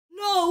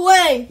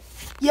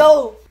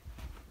Yo!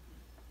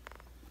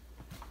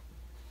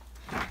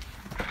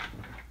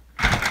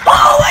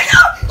 Oh my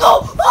god!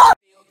 Oh! Oh!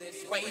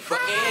 This way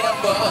forever.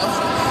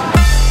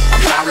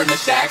 I'm sorry,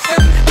 Miss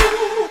Jackson.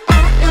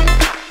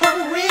 For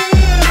real.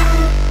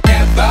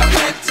 Never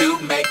meant to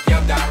make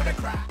your daughter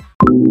cry.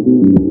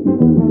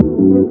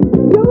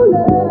 Your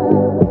love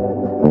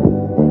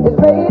is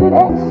rated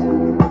X.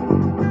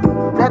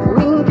 That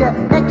means you're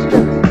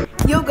extra.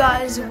 Yo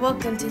guys,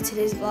 welcome to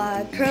today's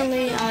vlog.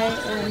 Currently I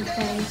am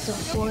playing some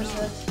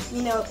Forza.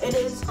 You know, it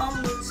is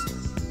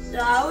almost,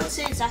 I would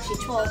say it's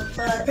actually 12,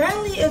 but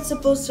apparently it's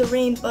supposed to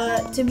rain,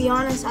 but to be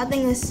honest, I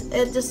think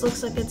it just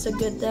looks like it's a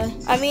good day.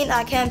 I mean,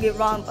 I can't be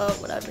wrong, but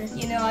whatever.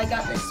 You know, I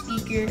got the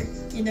speaker,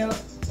 you know,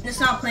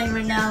 it's not playing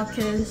right now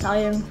because I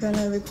am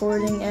currently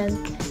recording, and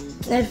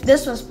if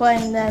this was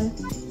playing, then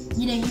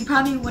you know, you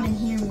probably wouldn't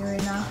hear me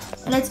right now.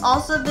 And it's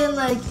also been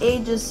like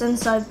ages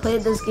since I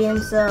played this game,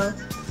 so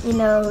you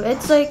know,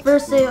 it's like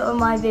first day of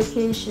my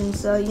vacation,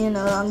 so you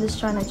know, I'm just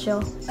trying to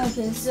chill.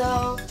 Okay,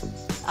 so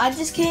I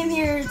just came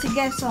here to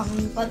get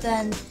something, but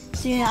then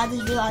soon I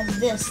just realized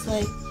this.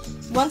 Like,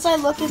 once I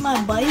look at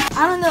my bike,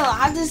 I don't know,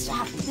 I just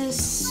have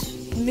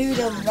this mood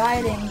of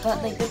riding,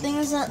 but like the thing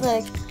is that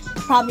like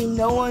probably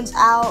no one's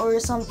out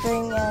or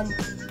something, and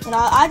you know,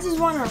 I just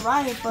want to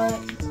ride, but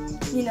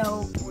you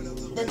know,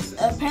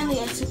 apparently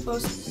it's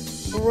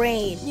supposed to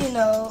rain. You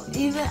know,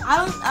 even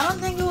I don't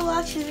think it will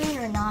actually rain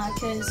or not,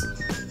 because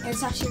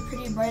it's actually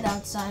pretty bright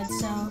outside.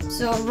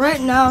 So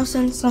right now,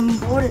 since I'm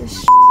bored as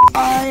shit,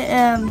 I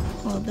am,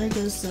 well, there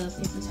goes the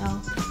paper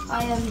towel.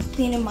 I am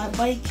cleaning my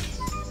bike,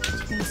 as you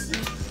can see.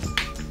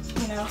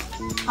 You know,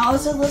 I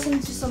also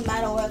listen to some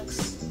Metal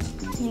X,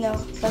 you know,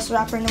 best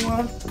rapper in the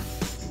world.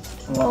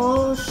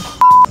 Oh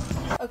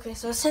shit. Okay,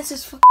 so since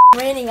it's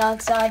raining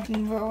outside,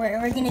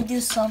 we're gonna do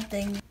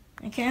something.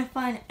 I can't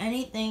find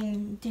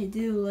anything to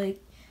do,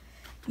 like,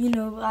 you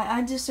know,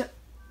 I just,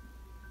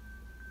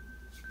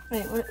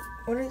 wait,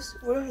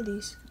 what are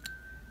these?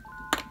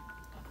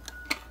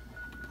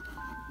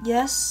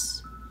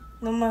 Yes,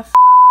 no my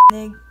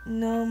nigga,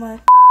 no my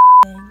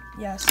nigga,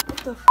 yes, what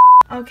the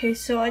Okay,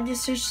 so I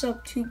just searched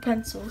up 2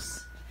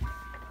 pencils.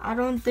 I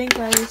don't think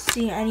I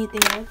see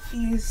anything like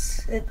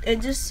these.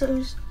 It just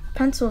says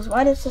pencils.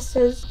 Why does it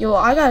says, yo,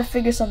 I gotta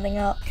figure something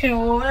out. Okay,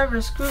 well, whatever,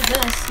 screw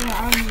this. You know,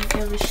 I don't even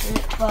give a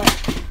shit,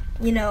 but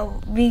you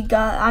know,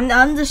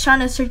 I'm just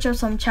trying to search up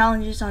some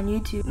challenges on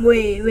YouTube.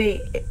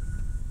 Wait.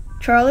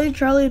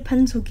 Charlie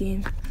pencil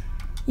game.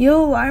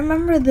 Yo, I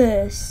remember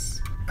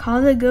this.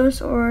 Call the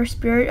ghost or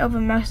spirit of a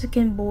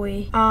Mexican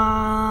boy.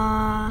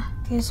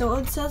 Okay, so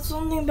it said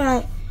something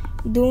about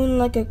doing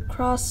like a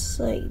cross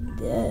like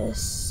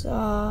this.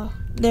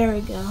 There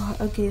we go.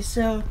 Okay,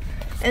 so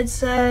it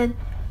said,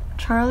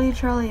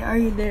 Charlie, are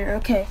you there?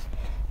 Okay.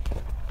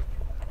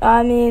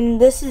 I mean,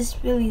 this is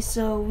Philly,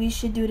 so we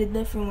should do it a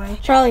different way.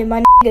 Charlie,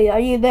 my nigga, are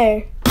you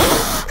there?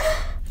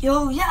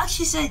 Yo, he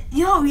actually said,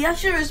 yo, he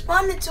actually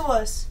responded to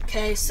us.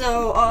 Okay,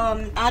 so,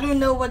 I don't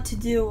know what to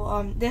do.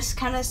 It's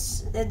kind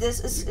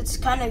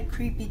of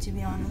creepy, to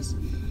be honest.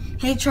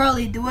 Hey,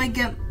 Charlie, do I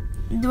get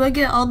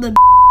all the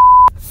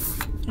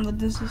what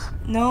this is?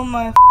 No,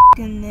 my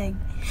fucking nigga.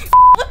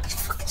 What the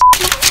fuck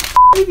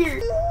is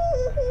here?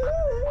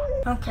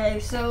 Okay,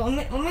 so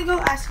let me go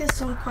ask us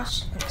some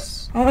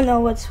questions. I don't know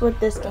what's with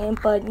this game,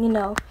 but you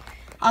know,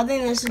 I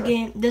think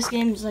this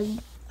game is like,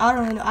 I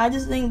don't know. I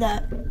just think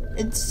that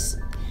it's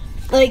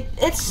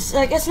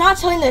not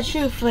telling the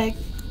truth. Like,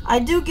 I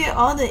do get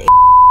all the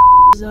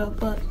up,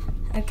 but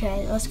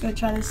okay, let's go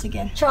try this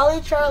again.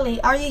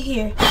 Charlie, are you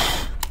here?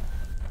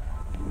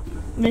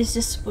 What is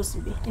this supposed to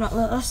be? You know,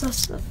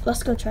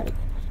 let's go try it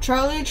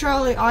again.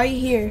 Charlie, are you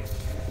here?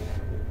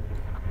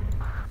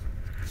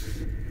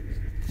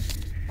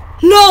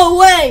 No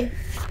way!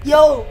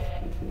 Yo!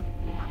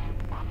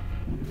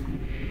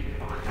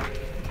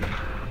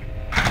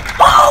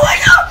 Oh my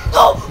god!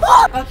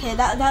 Oh! Okay,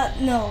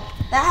 no.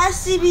 That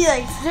has to be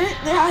like,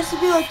 there has to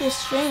be like this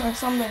string or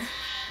something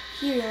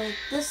here. Like,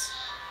 this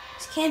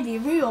can't be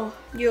real.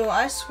 Yo,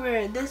 I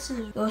swear,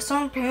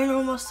 some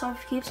paranormal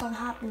stuff keeps on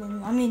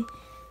happening. I mean,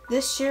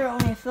 this chair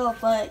only fell,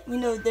 but you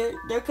know,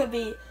 there could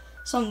be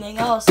something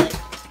else, like,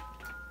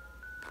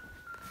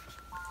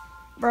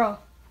 bro.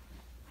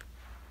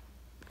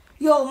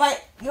 Yo, my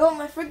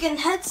freaking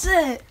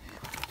headset.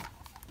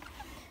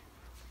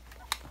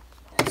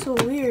 That's so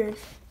weird.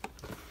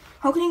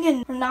 How can you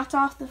get knocked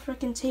off the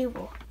freaking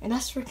table? And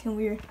that's freaking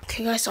weird.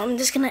 Okay, guys, so I'm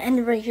just gonna end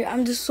it right here.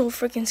 I'm just so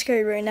freaking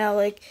scared right now.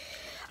 Like,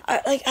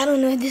 I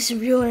don't know if this is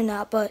real or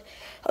not, but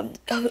I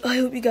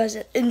hope you guys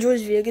enjoy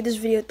this video. Give this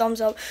video a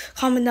thumbs up.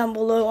 Comment down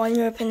below on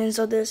your opinions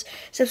of this.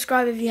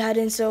 Subscribe if you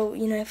hadn't, so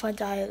you know, if I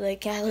die,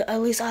 like,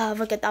 at least I have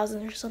like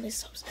 1,000 or something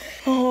subs.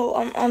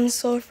 Oh, I'm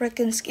so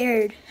freaking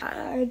scared.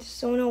 I just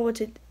don't know what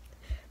to do.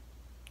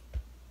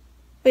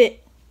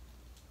 Wait.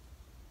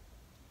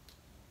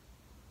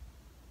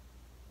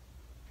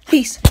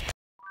 Peace.